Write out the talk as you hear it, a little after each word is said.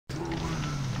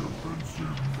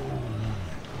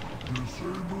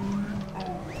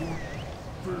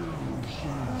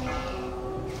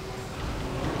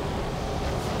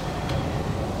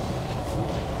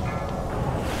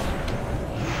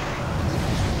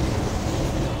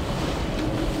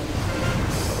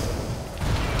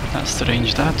That's the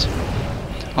ranged ad.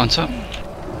 On top.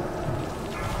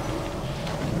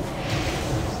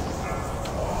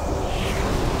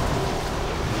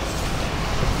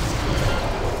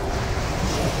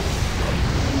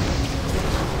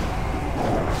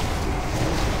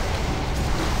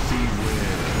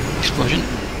 Explosion.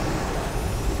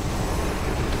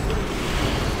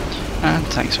 And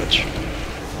tank switch.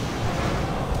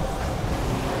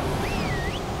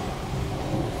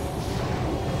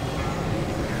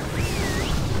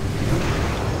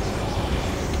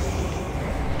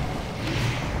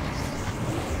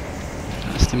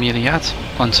 That's the myriad.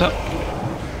 On top.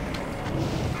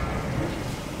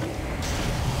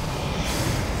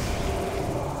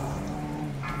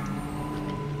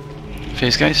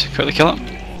 Phase guys, quickly kill it.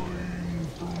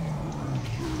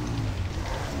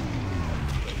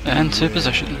 And to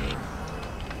position.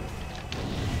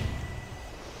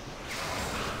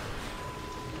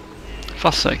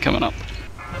 First sight coming up.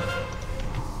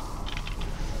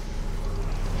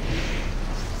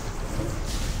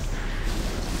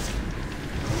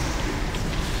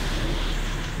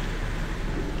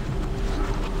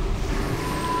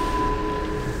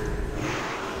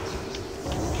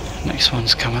 Next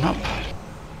one's coming up.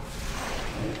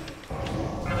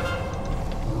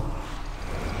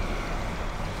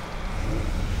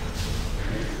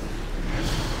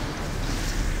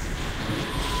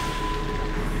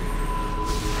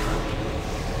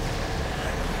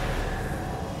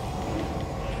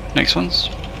 Next ones.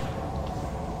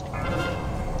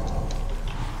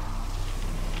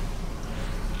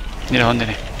 Need a hand in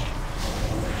it.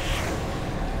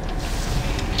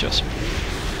 Just.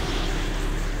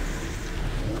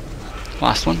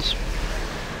 Last ones.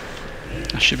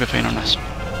 I should be fine on this.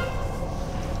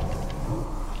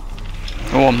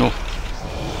 Oh no.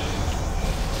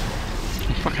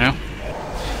 Oh, fucking hell.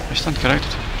 I stand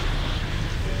corrected.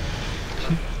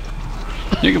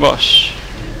 You go boss.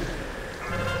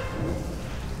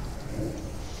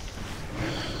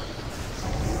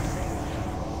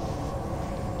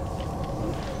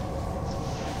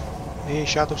 Niin,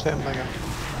 Scouto stand back up.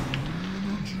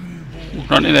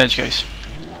 Run to the edge, guys.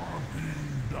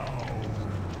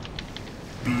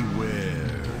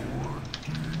 Beware.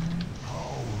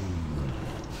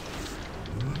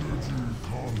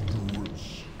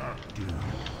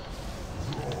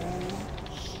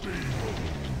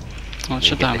 What's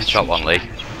your damage? Top one, Lee.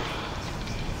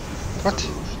 What?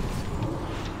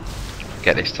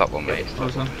 Get this top one, mate.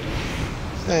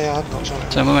 Yeah, I've got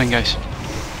something. Send them in, guys.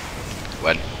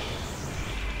 When?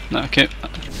 No, okay.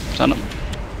 Stand up.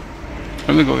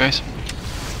 Where we go, guys?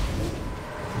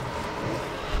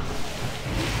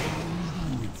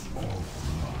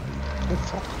 Oh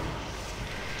fuck.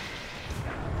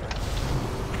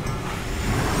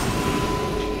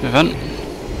 Event.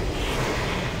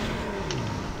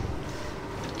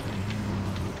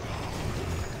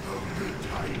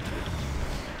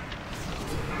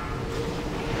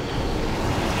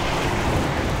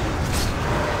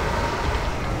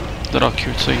 They're all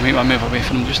cute, so you might want to move away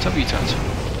from them just a wee tad.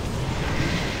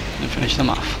 And finish them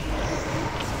off.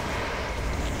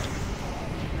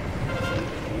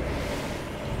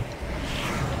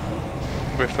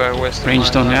 Prefer western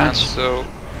Ranged on the line, ads. so if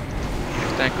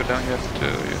tank go down you have to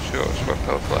use your swap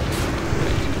health flag.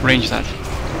 Range that.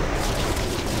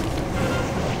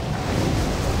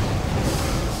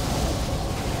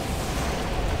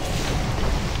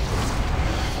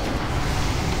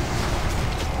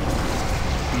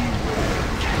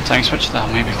 Tank switch, that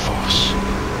may be close.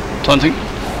 Taunting.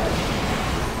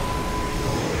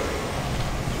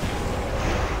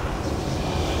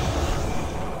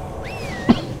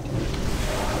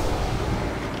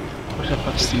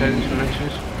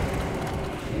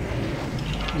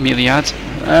 Myriad.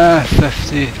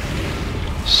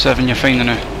 57, you're fine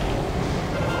now.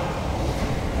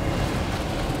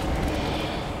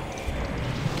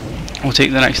 We'll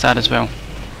take the next ad as well.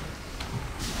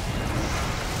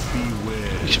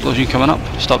 Explosion coming up.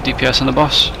 Stop DPS on the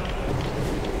boss.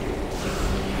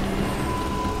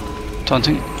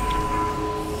 Taunting.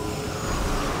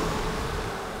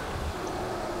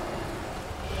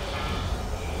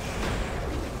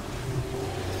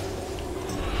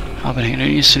 I'll be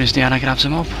hitting as soon as Diana grabs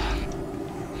him up.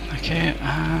 Okay,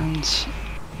 and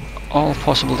all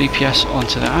possible DPS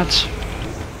onto the ads.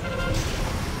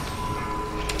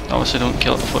 Obviously don't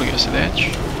kill it before it gets to the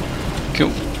edge.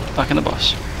 Cool, back in the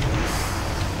boss.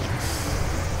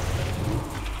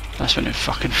 That's when it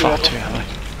fucking far too early.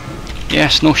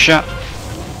 Yes, no shit.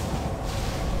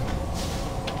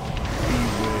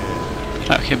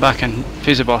 Right, okay, back in.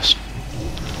 Face the boss.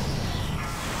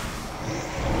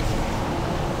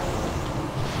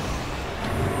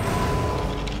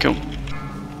 Cool.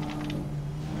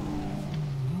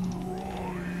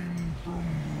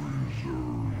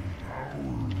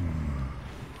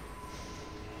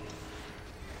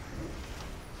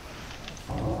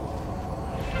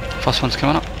 First one's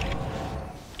coming up.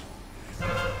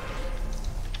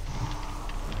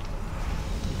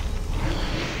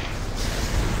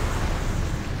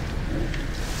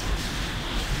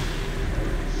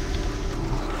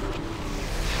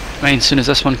 Right, as soon as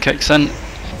this one kicks in,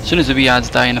 as soon as the wee ads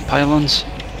die in the pylons,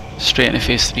 straight into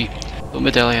phase 3. Don't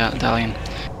be dallying.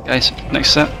 Guys,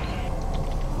 next set.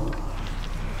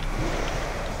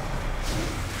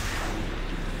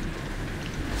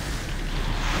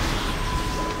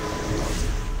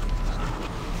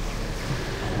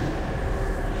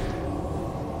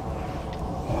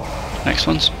 Next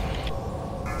ones.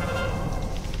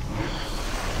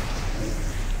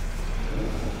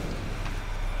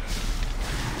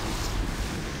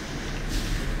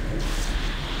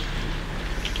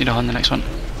 Need a on the next one. Here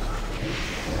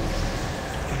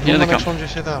they the next come. one you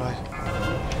said that, right?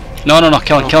 No,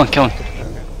 kill him.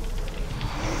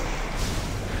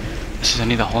 This is I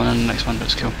need a horn on the next one, but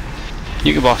it's cool.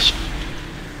 You go, boss.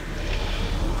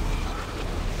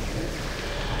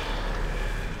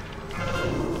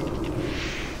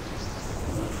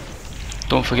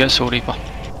 Don't forget Soul Reaper.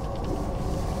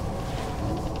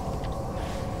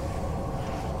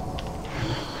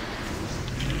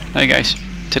 Hey guys,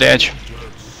 to the edge.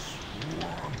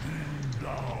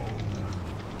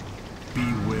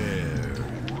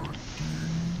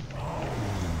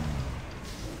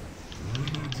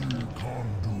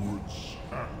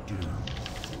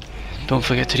 Don't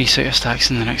forget to reset your stacks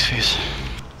in the next phase.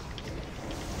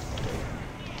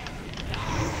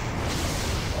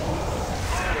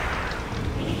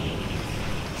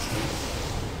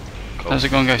 How's it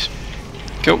going, guys?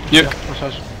 Cool, nuke. Yeah, that's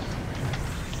us.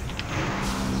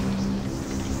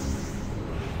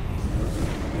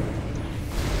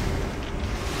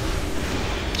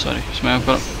 Sorry, Smile,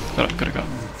 got it.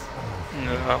 I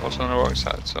was on the wrong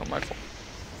side, so my fault.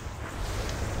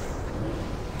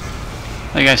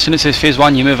 Hey guys, as soon as it says phase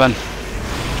 1, you move in.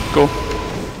 Go.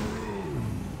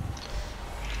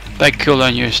 Big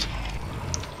cooldown used.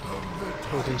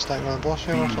 We can stack with the boss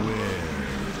here or something.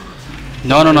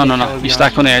 No. You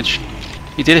stack on the edge.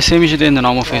 You do the same as you did in the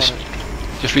normal phase.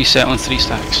 Just reset on 3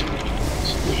 stacks.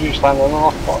 Did you stand on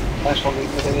off, but that's not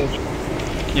even within edge.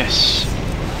 Yes.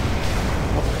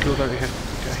 Cool down here.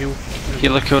 Get a heal.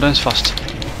 Heal the cooldowns first.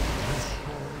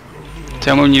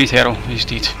 Tell me when you need hero. He's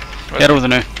dead. Hero the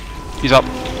now. He's up.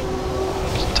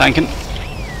 Tanking.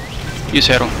 Use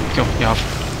hero. Cool, you have.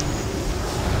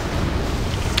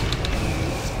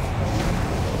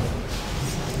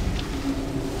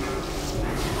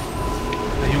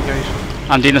 The heal, guys.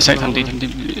 I'm dead in a sec, I'm dead.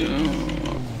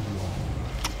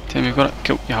 Tell me you've got it.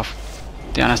 Cool, you have.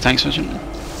 Diana's tank switching.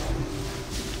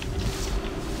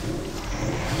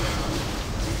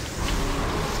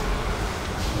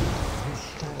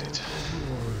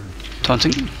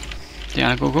 Taunting.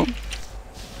 Diana, go. Can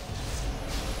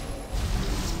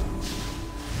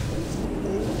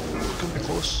be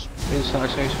close. Inside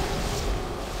side.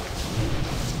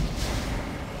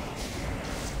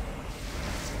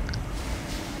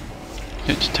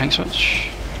 Good tank switch.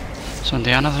 It's on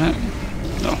Diana, isn't it?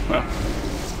 No, well.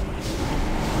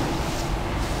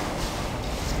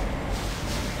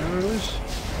 There it is. I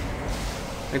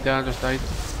think Diana just died.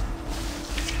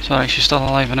 Sorry, she's still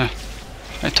alive now.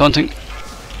 Right, taunting.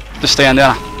 Just stay on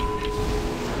Diana.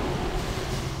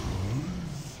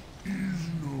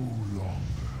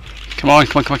 Come on.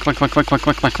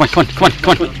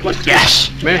 Yes!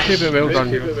 Messy but well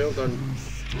done.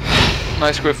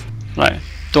 Nice griff. Right,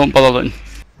 don't bother looting.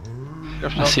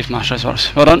 Let's see if Mash Res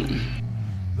works. Well done.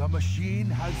 The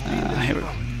machine has been Here we go.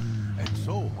 and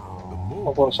so the more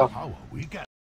I've got some. power we get.